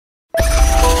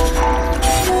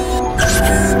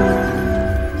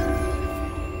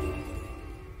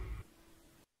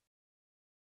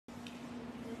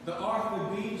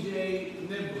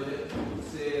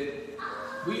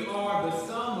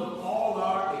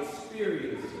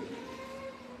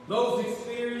Those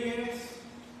experiences,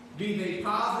 be they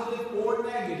positive or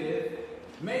negative,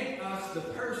 make us the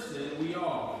person we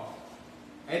are.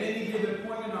 At any given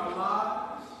point in our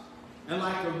lives, and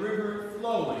like a river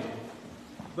flowing,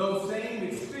 those same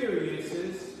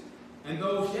experiences and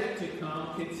those yet to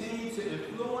come continue to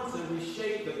influence and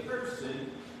reshape the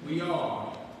person we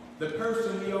are, the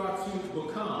person we are to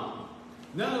become.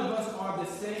 None of us are the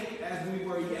same as we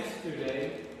were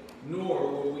yesterday,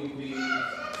 nor will we be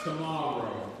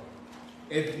tomorrow.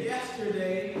 If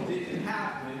yesterday didn't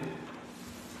happen,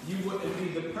 you wouldn't be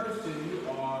the person you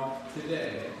are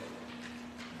today.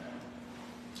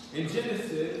 In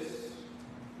Genesis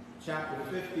chapter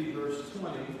 50, verse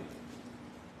 20,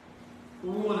 we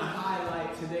want to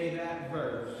highlight today that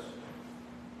verse.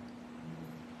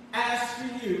 As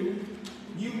for you,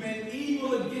 you meant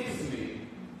evil against me,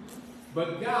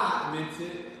 but God meant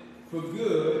it for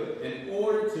good in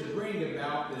order to bring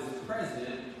about this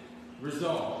present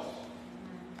result.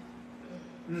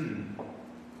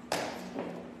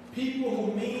 People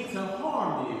who mean to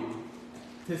harm you,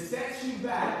 to set you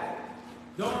back,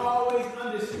 don't always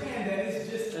understand that it's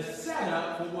just a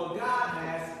setup for what God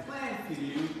has planned for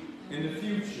you in the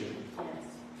future.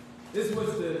 This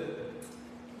was the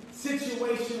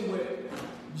situation with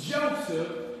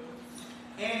Joseph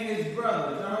and his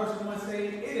brothers. I heard someone say,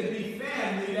 it'll be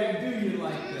family that do you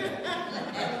like that.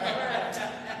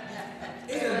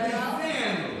 It'll be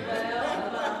family.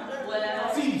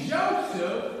 See,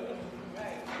 Joseph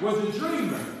was a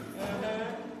dreamer.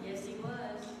 Yes, he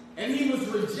was. And he was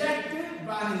rejected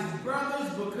by his brothers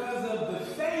because of the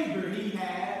favor he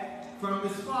had from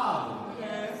his father.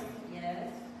 Yes.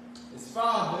 Yes. His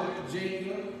father,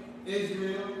 Jacob,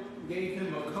 Israel, gave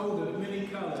him a coat of many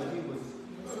colors. He was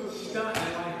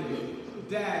stunting like a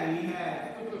daddy. He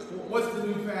had, what's the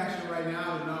new fashion right now?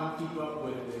 I don't know. I don't keep up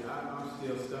with it. I'm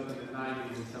still stuck in the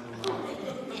 90s and some of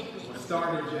my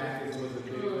starter jackets was a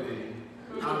big thing.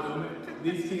 I don't know.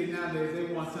 These kids nowadays,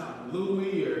 they want something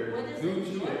Louis or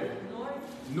Gucci or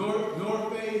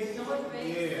North Face. North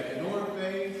Face. Yeah, North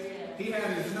Face. Yeah. He had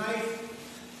his nice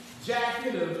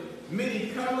jacket of many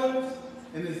colors,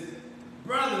 and his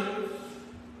brothers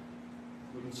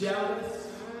were jealous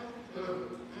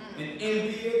and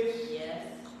envious. Yes.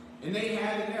 And they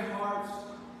had in their hearts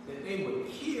that they would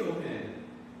kill him,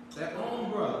 their own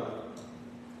brother.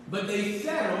 But they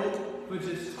settled for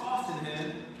just tossing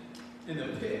him in the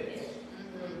pit.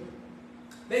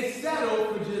 They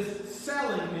settled for just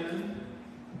selling him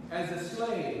as a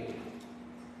slave.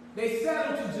 They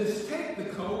settled to just take the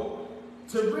coat,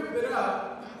 to rip it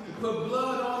up, to put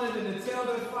blood on it, and to tell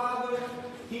their father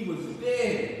he was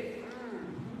dead.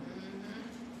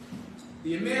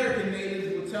 The American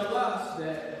natives will tell us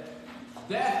that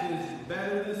death is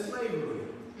better than slavery.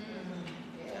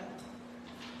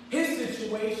 His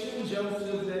situation,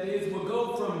 Joseph that is, will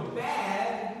go from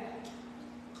bad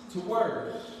to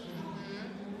worse.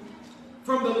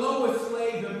 From the lowest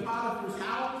slave in Potiphar's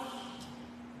house,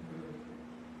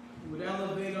 he would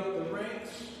elevate up the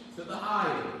ranks to the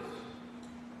highest.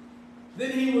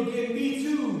 Then he would get Me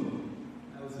Too.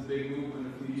 That was a big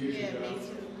movement a few years ago. Me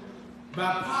Too.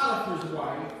 By Potiphar's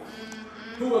wife,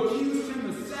 who accused him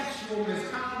of sexual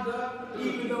misconduct,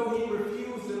 even though he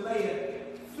refused to lay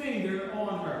a finger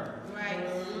on her.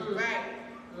 Right.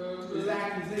 His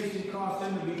accusation caused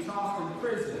him to be tossed in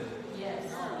prison. Yes.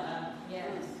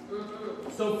 Yes.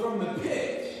 So from the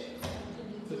pit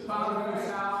to Potiphar's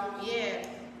house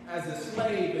as a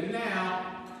slave, and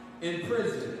now in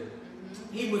prison.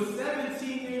 He was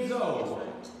 17 years old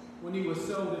when he was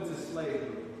sold into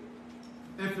slavery.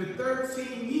 And for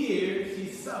 13 years,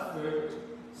 he suffered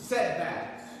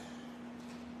setbacks.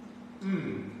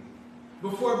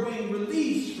 Before being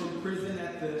released from prison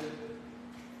at the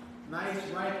nice,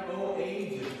 ripe old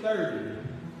age of 30.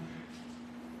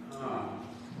 Wow.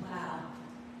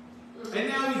 And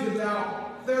now he's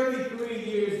about 33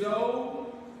 years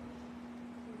old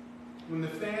when the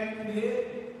famine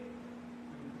hit,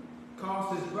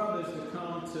 caused his brothers to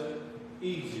come to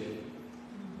Egypt.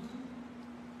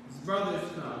 His brothers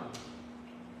come.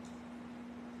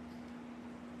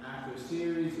 After a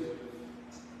series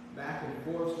of back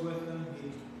and forth with them,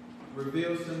 he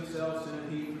reveals himself to them,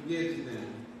 he forgives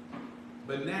them.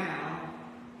 But now,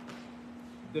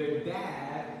 their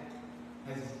dad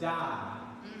has died.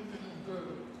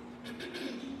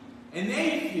 And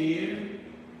they fear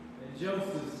that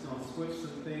Joseph's going to switch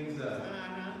some things up.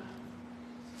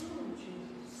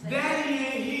 Daddy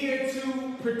ain't here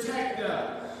to protect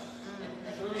us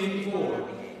anymore.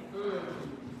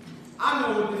 I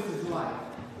know what this is like.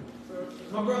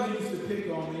 My brother used to pick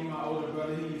on me, my older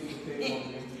brother, he used to pick on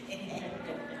me.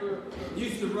 He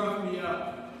used to rough me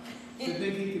up. to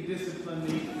think he could discipline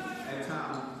me at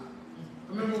times. I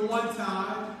remember one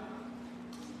time,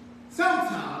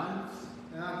 sometimes,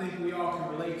 and I think we all can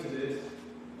relate to this,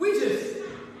 we just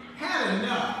had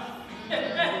enough.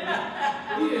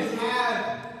 We just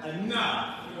had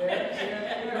enough.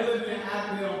 We're living in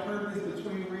Avenue on purpose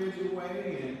between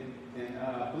Ridgeway and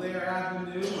Blair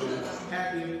Avenue and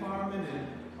Happy Apartment. And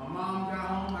my mom got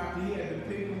home after he had been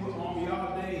picking on me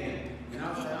all day. And I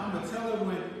was like, I'm going to tell her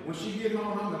when she get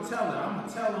home, I'm going to tell her. I'm going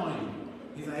to tell on you.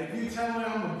 He's like, if you tell her,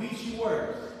 I'm going to beat you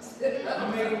worse.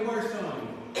 I'm going to make it worse on you.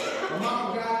 My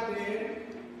mom got there.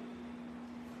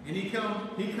 And he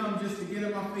come just to get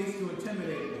in my face to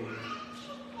intimidate me.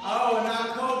 Oh, and I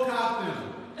cold copped him.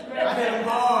 I hit him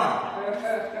hard.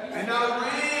 And I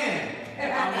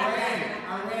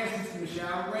ran, Sister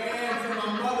Michelle. I ran to my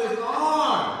mother's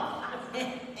arms.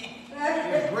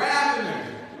 Just grabbing her.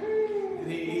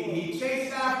 And he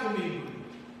chased after me.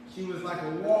 She was like a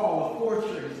wall, a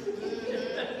fortress.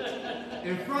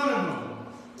 In front of him.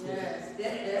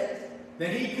 Yes. That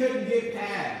he couldn't get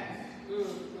past.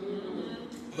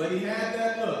 But he had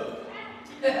that look.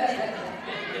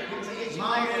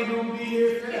 Mom ain't gonna be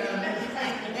here forever.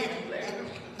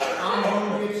 I'm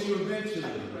gonna get you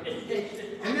eventually.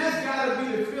 And that's gotta be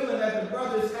the feeling that the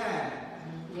brothers had.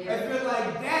 I feel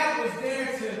like Dad was there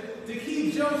to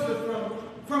keep Joseph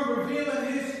from revealing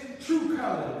his true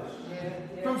colors.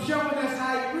 From showing us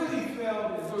how he really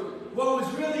felt and what was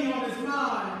really on his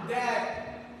mind. Dad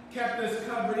kept us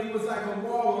covered. He was like a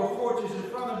wall or a fortress in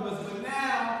front of us. But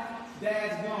now,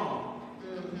 Dad's gone.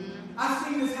 I've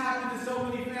seen this happen to so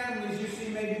many families. You see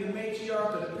maybe the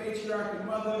matriarch or the patriarch, the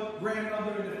mother,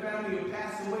 grandmother of the family who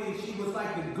passed away, and she was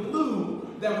like the glue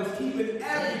that was keeping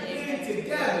everything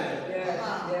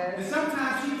together. And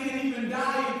sometimes she can't even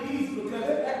die in peace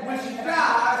because when she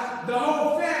dies, the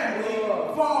whole family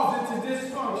falls into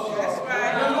dysfunction.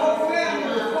 The whole family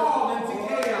will fall into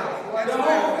chaos. The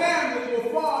whole family will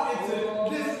fall into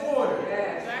disorder.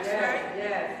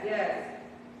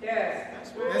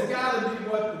 That's got to be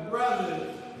what the brothers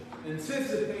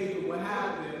anticipated would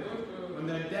happen when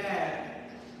their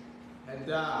dad had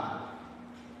died.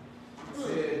 He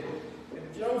said, if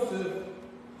Joseph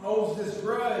holds this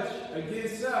grudge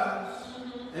against us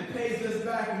and pays us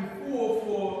back in full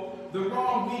for the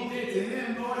wrong we did to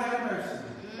him, Lord have mercy.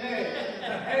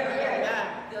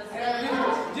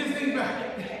 Just think about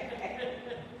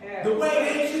it. The way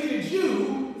they treated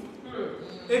you,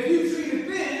 if you treated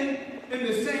them in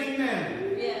the same manner.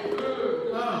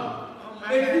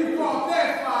 If you fought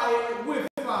their fire with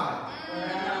fire.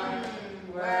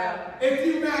 If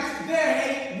you matched their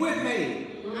hate with hate.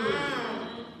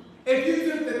 If you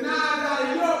took the knives out of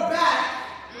your back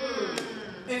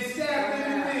and stabbed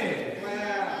them in there.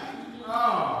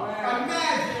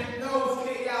 Imagine those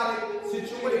chaotic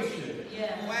situations.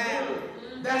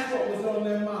 That's what was on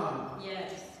their mind.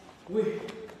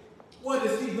 What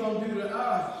is he going to do to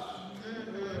us?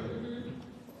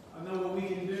 I know what we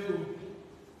can do.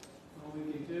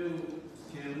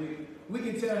 We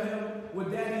can tell him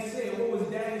what Daddy said. What was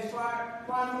Daddy's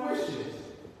final wishes?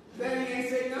 Daddy ain't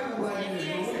say nothing like this.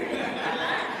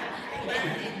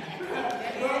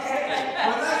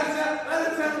 But let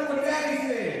us tell him what Daddy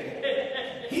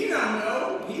said. He don't know.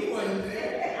 He wasn't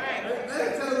there. Let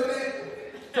us tell him that.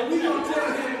 So we gonna tell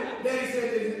him. Daddy said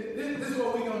this. This is what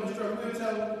we gonna instruct. We're gonna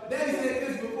tell him. Daddy said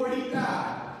this before he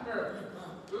died.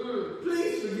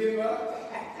 Please forgive us.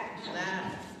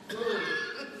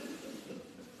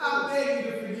 I beg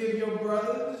you to forgive your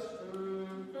brothers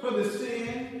for the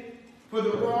sin, for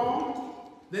the wrong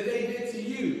that they did to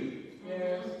you.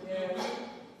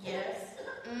 Yes.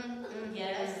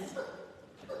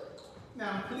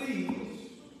 Now please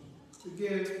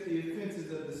forgive the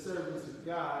offenses of the servants of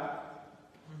God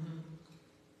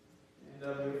and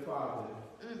of your father.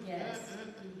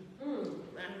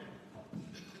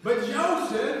 But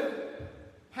Joseph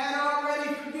had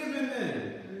already forgiven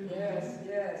them.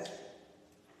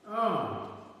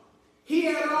 He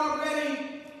had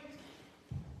already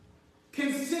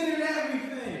considered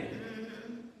everything.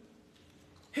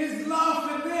 His love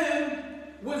for them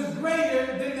was greater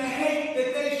than the hate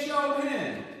that they showed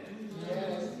him.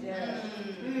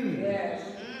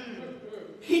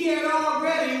 He had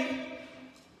already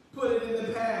put it in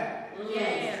the past.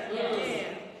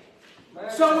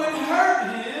 So it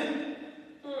hurt him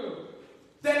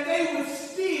that they would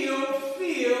still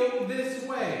feel this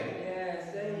way.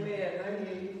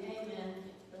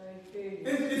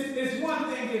 It's one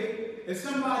thing if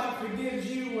somebody forgives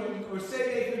you or say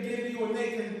they forgive you and they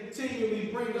continually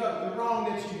bring up the wrong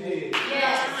that you did.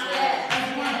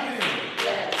 That's one thing.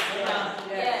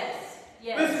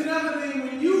 It's another thing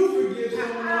when you forgive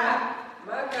someone.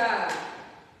 My God.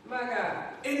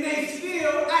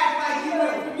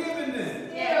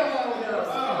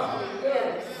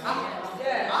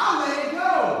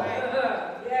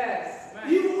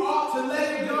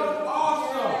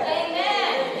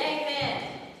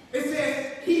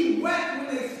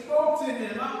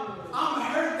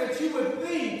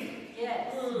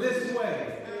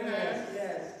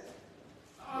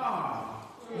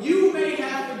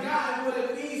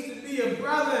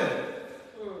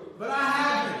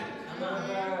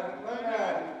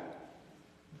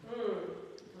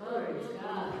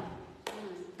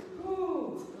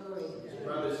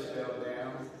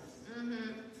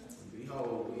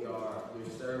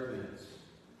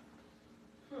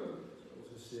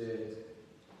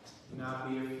 not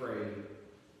be afraid.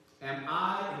 Am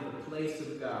I in the place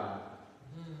of God?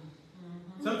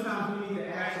 Sometimes we need to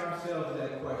ask ourselves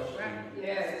that question.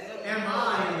 Yes. Am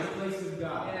I in the place of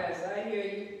God? Yes, I hear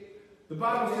you. The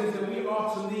Bible says that we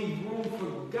ought to leave room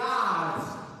for God's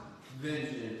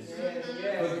vengeance,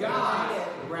 for God's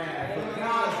wrath, for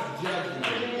God's judgment,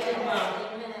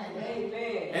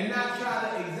 Amen. and not try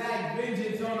to exact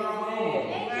vengeance on our own.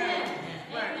 Amen.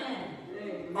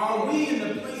 Amen. Are we in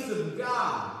the place of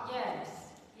God? Yes.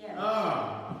 Yes.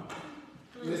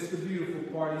 This is the beautiful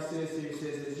part. He says here, he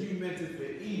says, as you meant it for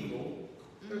evil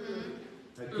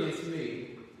against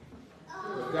me,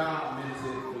 but God meant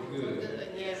it for good.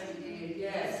 Yes, he did.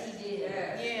 Yes, he did.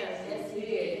 Yes, he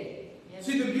did. Yes,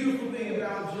 See, the beautiful thing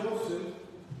about Joseph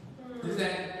is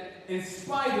that in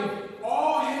spite of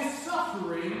all his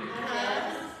suffering,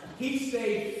 he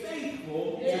stayed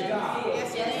faithful to God.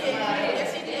 Yes, he did.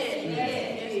 Yes, he did.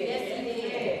 Yes, he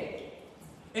did.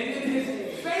 And in his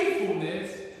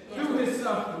faithfulness, through his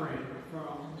suffering,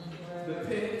 from the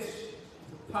pit,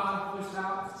 to Potiphar's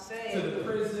house, to the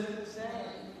prison,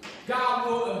 God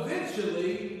will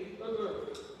eventually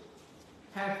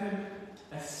have him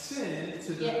ascend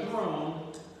to the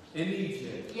throne in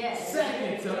Egypt. Yes.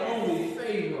 Second to only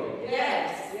Pharaoh.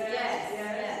 Yes.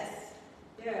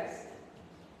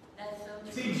 That's so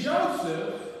true. See,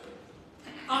 Joseph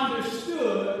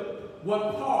understood what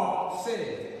Paul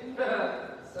said.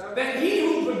 That he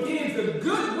who begins a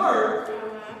good work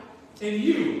in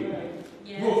you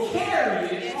will carry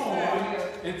it on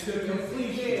into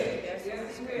completion,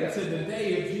 into the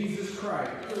day of Jesus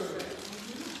Christ.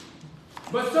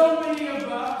 But so many of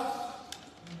us,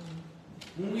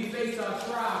 when we face our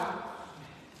trials,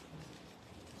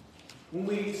 when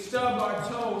we stub our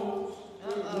toes,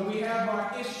 when we have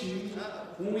our issues,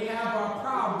 when we have our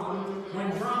problems, when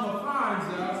drama finds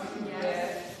us,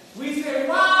 we say,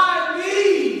 why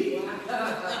me?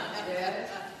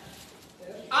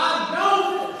 I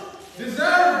don't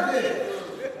deserve this.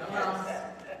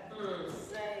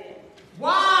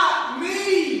 Why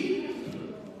me?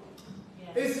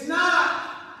 It's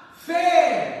not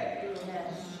fair.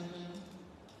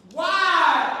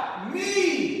 Why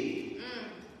me?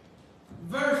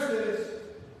 Versus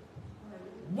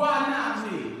why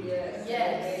not me? Yes.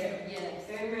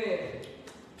 Amen.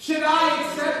 Should I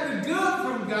accept the good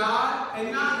from God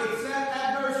and not accept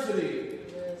adversity?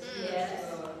 Yes.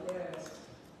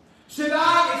 Should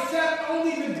I accept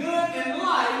only the good in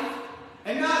life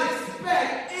and not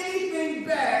expect anything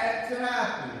bad to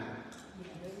happen?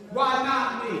 Why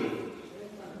not me?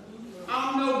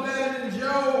 I'm no better than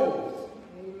Job.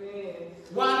 Amen.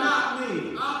 Why not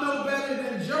me? I'm no better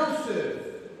than Joseph.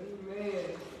 Amen.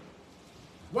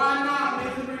 Why not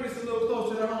me? Let's bring this a little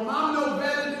closer to home. I'm no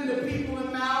better than the people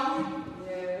in Maui.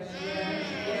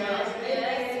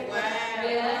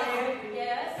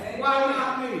 Yes. Why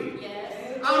not me?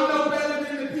 I'm no better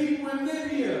than the people in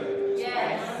Libya.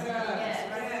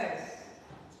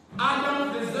 I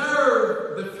don't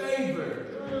deserve the favor.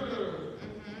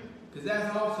 Because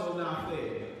that's also not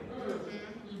fair.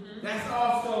 That's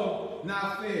also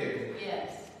not fair.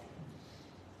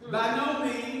 By no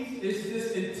means is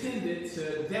this intended to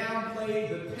downplay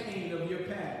the pain of your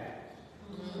past.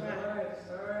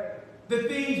 All right. The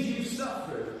things you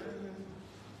suffered.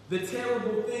 The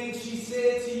terrible things she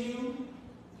said to you.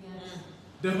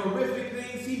 The horrific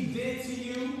things he did to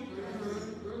you.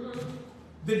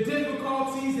 The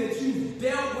difficulties that you've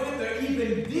dealt with or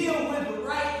even deal with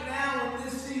right now in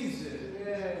this season.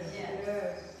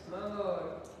 Yes. My Lord.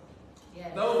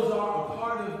 Those are a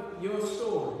part of your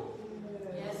story.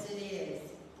 Yes, it is.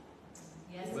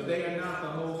 Yes, But it they is. are not the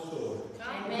whole story.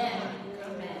 Amen.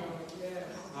 Yes.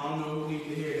 I don't know who needs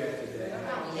to hear that today.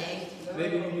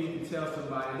 Maybe you need to tell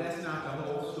somebody that's not the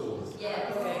whole story.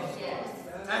 Yes.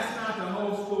 That's not the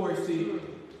whole story. See,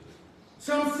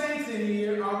 some saints in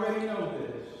here already know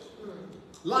this.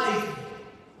 Life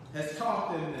has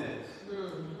taught them this.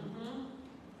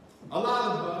 A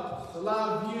lot of us, a lot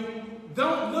of you,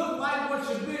 don't look like what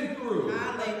you've been through. See,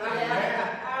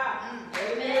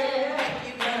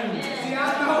 I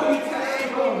know your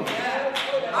testimony.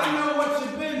 I know what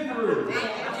you've been through.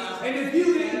 And if you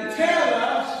didn't tell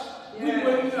us, we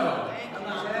wouldn't know.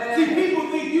 See, people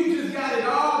think you just got it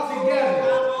all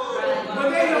together. But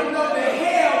they don't know the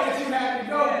hell that you had to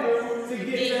go through to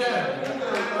get to heaven.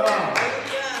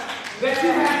 That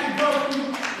you had to go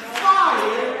through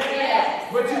fire,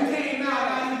 but you came out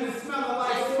not even smelling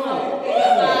like smoke.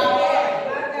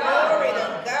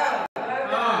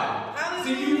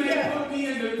 See, you may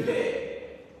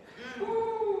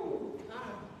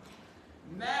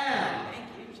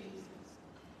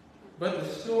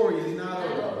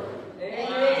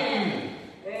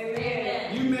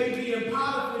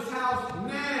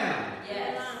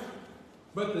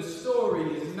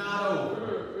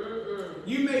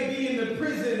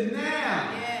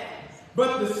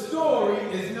But the story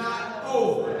is not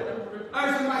over. I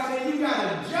heard somebody say you got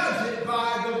to judge it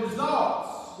by the results.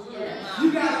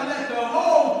 You got to let the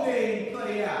whole thing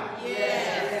play out.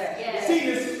 Yes.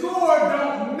 See, the score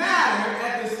don't matter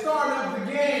at the start of the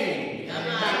game.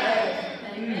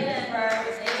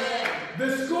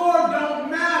 The score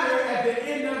don't matter at the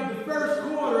end of the first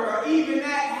quarter or even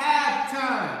at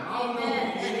halftime. I don't know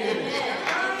if you hear this.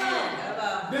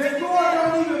 The score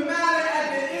don't even matter at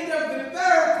the end of the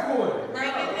third quarter.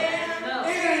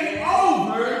 It ain't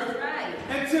over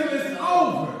until it's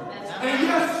over. And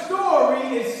your story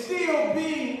is still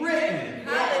being written.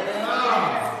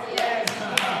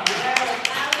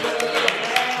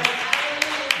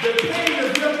 The pain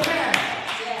of your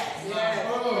past is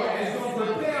going to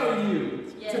propel you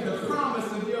to the promise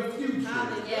of your future.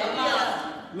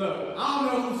 Look, I don't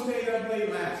know who stayed up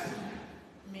late last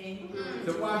night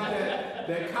to watch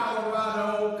that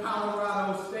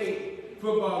Colorado State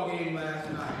football game last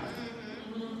night.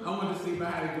 I wanted to see if I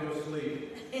had to go to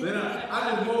sleep. Then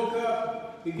I just woke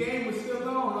up. The game was still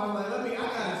on. I was like, I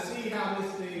got to see how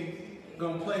this thing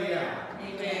going to play out.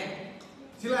 Amen.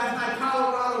 See, last night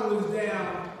Colorado was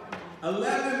down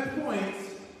 11 points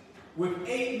with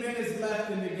 8 minutes left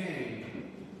in the game.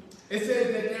 It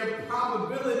says that their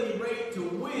probability rate to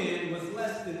win was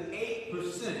less than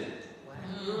 8%. Wow.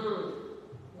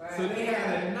 So they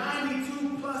had a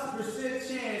 92+%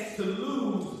 chance to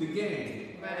lose the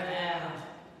game. Wow.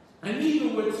 And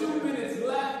even with 2 minutes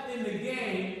left in the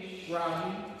game,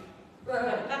 Robbie,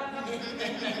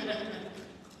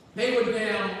 they were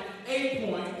down 8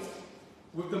 points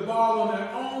with the ball on their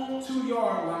own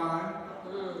 2-yard line,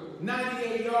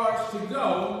 98 yards to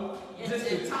go, just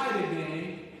to tie the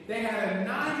game. They had a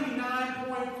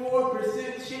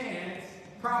 99.4% chance,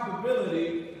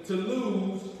 probability to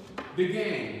lose the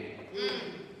game.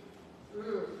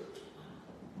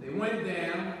 They went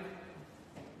down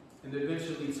and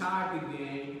eventually tied the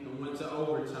game and went to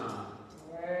overtime.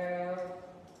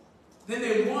 Then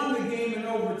they won the game in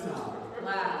overtime.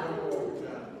 Wow.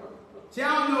 See, I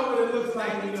don't know what it looks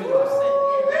like when you're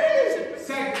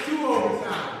second, 2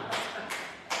 overtime.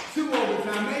 2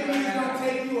 overtime. Maybe it's going to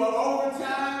take you an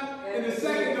overtime and the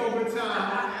second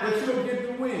overtime, but you'll get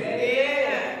the win.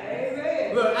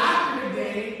 Amen. Look, after the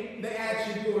game, they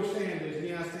asked Shador Sanders,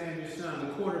 Deion Sanders' son,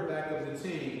 the quarterback of the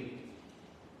team,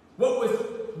 what was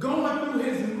going through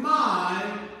his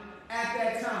mind at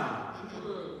that time.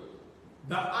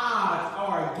 The odds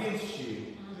are against you.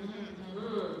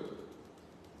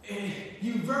 And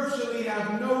you virtually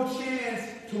have no chance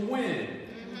to win.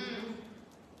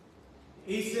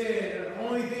 He said, the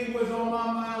only thing was on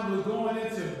my mind was going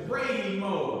into Brady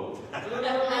mode.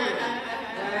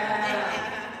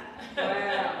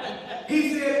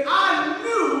 He said, I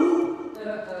knew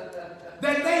that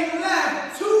they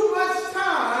left too much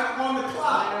time on the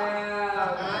clock.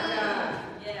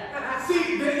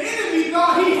 See, the enemy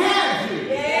thought he had you.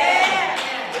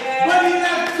 But he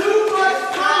left too much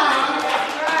time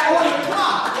on the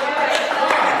clock.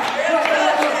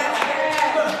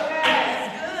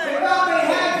 They thought they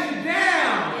had you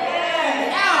down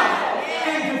and out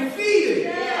and defeated.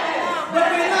 But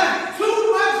they left too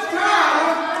much time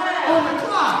on the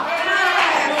clock.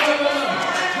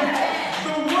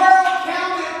 The world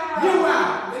counted you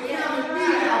out. They counted me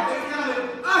out. They counted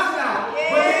us out.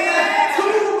 But they left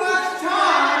too much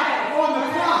time on the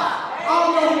clock. I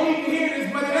don't know if you can hear this,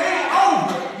 but it ain't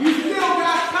over. You still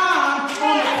got time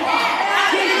on the clock.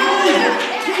 Keep moving.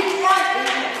 Keep fighting.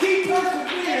 Keep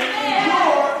persevering.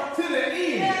 Endure to the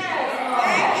end.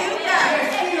 There's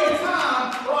still time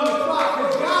on the clock.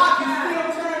 Because God can still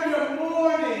turn your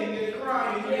mourning and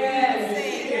crying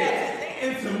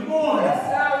into mourning.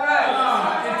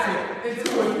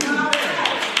 Into a new day.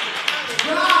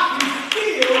 God can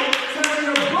still turn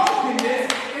your brokenness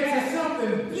into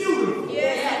something beautiful.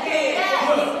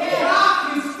 Look, God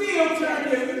can still turn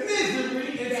your misery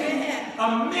into a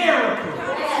miracle.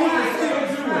 He can still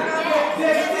do it.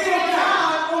 There's still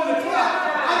time on the clock.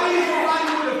 I need somebody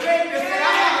with a faith that says, I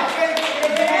have a faith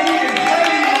that is in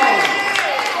Brady mode.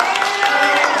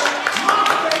 My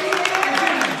faith is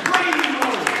in Brady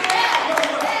mode.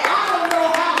 I don't know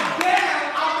how down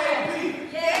I may be.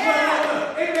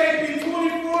 It may be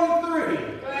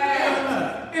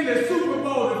 24-3 in the Super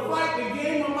Bowl to fight the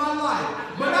game of my life.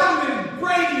 But I'm in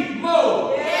Brady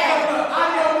mode. I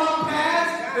know my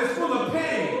past is full of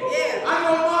pain. I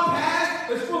know my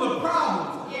past is full of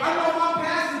problems. I know my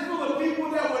past is full of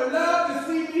people that would love to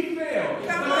see me fail. But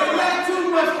they left too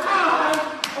much time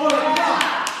on the clock.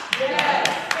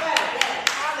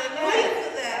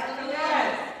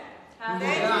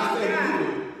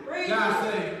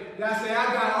 God say, I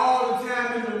got all the time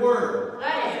in the world.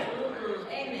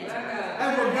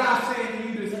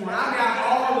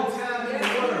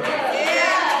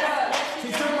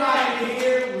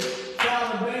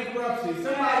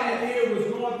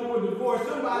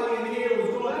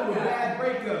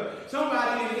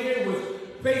 somebody in here was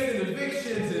facing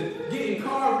evictions and getting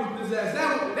car repossessed.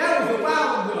 That was a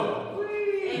while ago.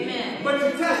 Amen. But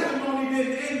your testimony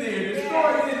didn't end there. The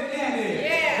story didn't end there.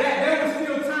 Yeah. There was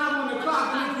still time on the clock.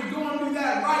 And if you're going through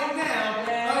that right now,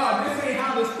 this ain't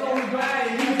how the story goes.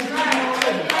 And you can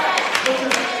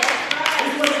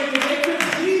they took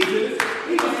Jesus.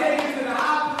 He was taken to the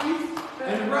high priest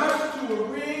and rushed to a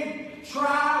rigged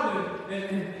trial.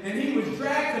 And he was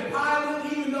dragged to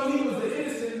Pilate, even though he was an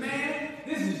innocent man.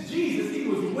 This is Jesus. He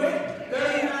was whipped,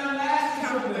 39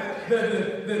 lashes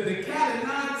with the cat and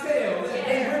nine tails.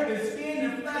 They ripped his skin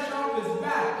and flesh off his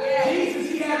back. Jesus,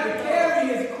 he had to carry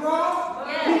his cross.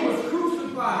 He was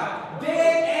crucified,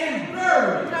 dead and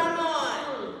buried. Come on.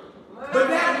 But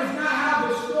that was not how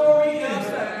the story ended.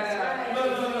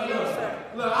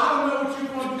 Look, I don't know what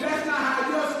you're going to do. That's not how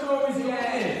your story's going to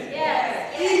end.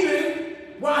 Even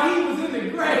while he was in the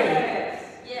grave,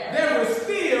 there was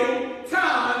still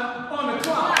time on the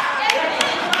clock.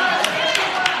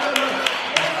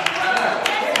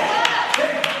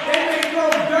 They may throw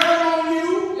dirt on you.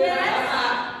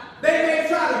 They may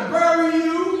try to bury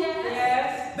you.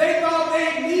 They thought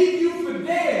they'd leave you for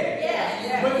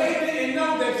dead. But they didn't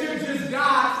know that you're just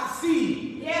God's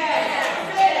seed.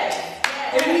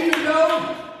 And even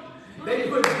though they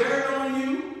put dirt on you,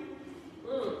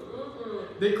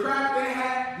 the crap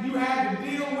you had to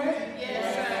deal with,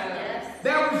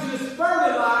 that was just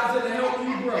fertilizer to help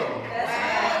you grow.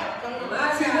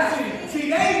 See,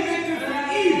 they meant it for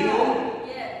evil,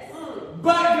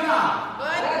 but God.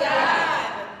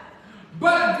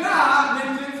 But God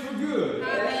meant it for good.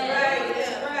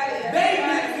 They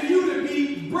meant for you to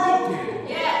be broken.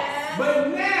 But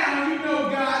now you know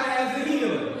God as a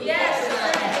healer.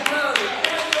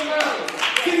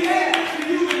 See, they meant for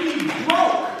you to be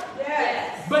broke.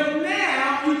 But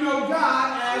now you know God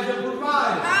as a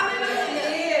provider.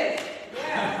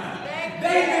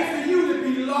 They meant for you to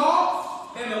be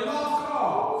lost and a lost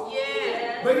cause.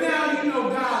 But now you know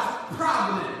God's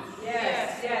providence.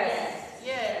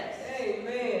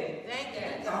 Amen. Thank you.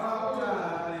 Oh,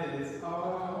 God is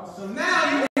awesome.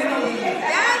 Now you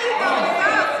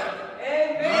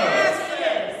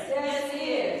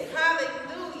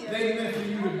Hallelujah. They meant for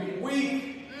you to be weak,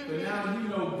 but now you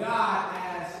know God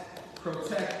as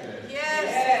protector.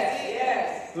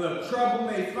 Look, trouble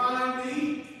may find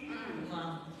me,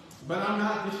 but I'm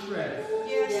not distressed.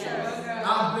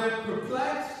 I've been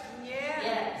perplexed,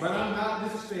 but I'm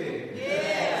not despaired.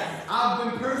 I've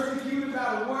been persecuted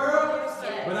by the world,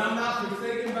 but I'm not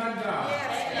forsaken by God.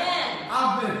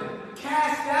 I've been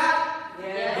cast out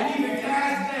and even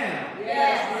cast down.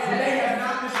 And they have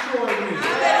not destroyed me.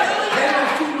 They have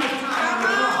too much time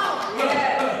on the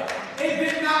clock. Look, it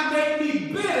did not make me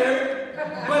bitter,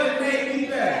 but it made me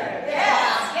better.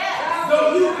 So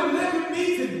you deliver me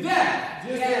to death,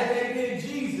 just as they did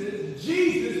Jesus.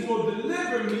 Jesus will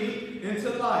deliver me into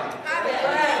life.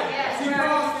 See,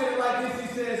 Paul said it like this. He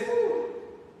says,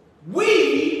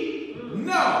 we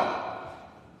know.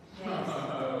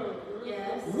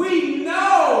 We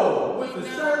know with the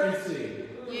certainty.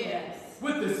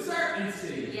 With the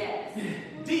certainty.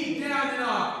 Deep down in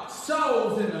our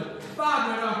souls, in the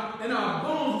fiber, in our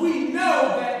bones, we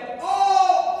know that